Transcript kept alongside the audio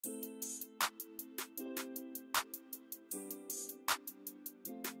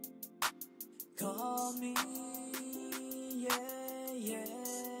call me, yeah, yeah,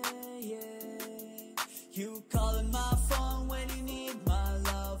 yeah. You calling my phone when you need my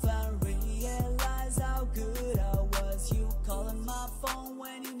love and realize how good I was. You calling my phone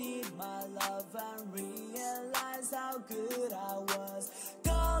when you need my love and realize how good I was.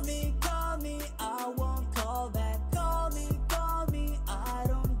 Call me, I won't call back. Call me, I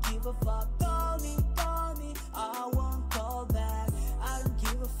don't give a fuck. Call me, I won't call back. I don't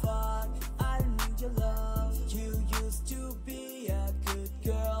give a fuck, I don't need your love. You used to be a good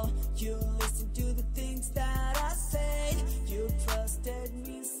girl. You listened to the things that I said. You trusted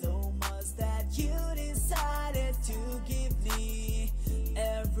me so much that you decided to give me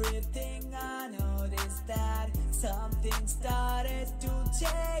everything. I noticed that something started to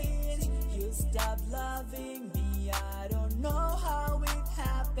change. You stopped loving me, I don't know how it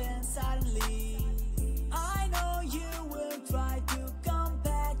happened suddenly. I know you will try to come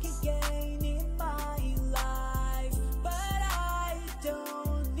back again in my life, but I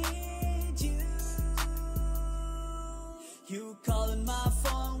don't need you. You calling my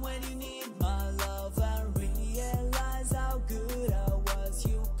phone when you need my love and realize how good I was.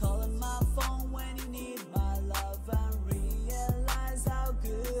 You calling my phone when you need my love and realize how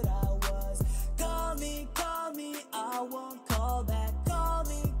good I was. Call me, I won't call back. Call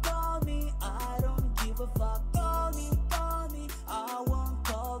me, I don't give a fuck. Call me, I won't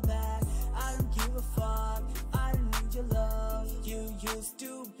call back. I don't give a fuck, I don't need your love. You used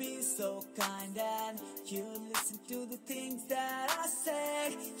to be so kind and you listened to the things that I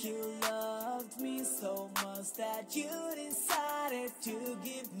said. You loved me so much that you decided to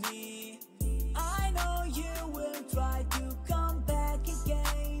give me. I know you will try to come back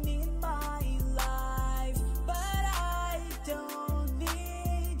again in my life, but I don't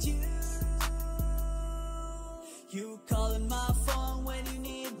need you. You calling my phone when you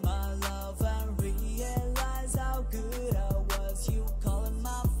need my love and realize how good I was. You calling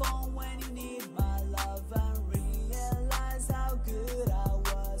my phone when you need my love and realize how good I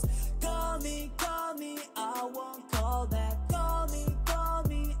was. Call me, I won't call back. Call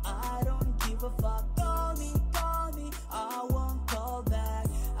me, I don't give a fuck.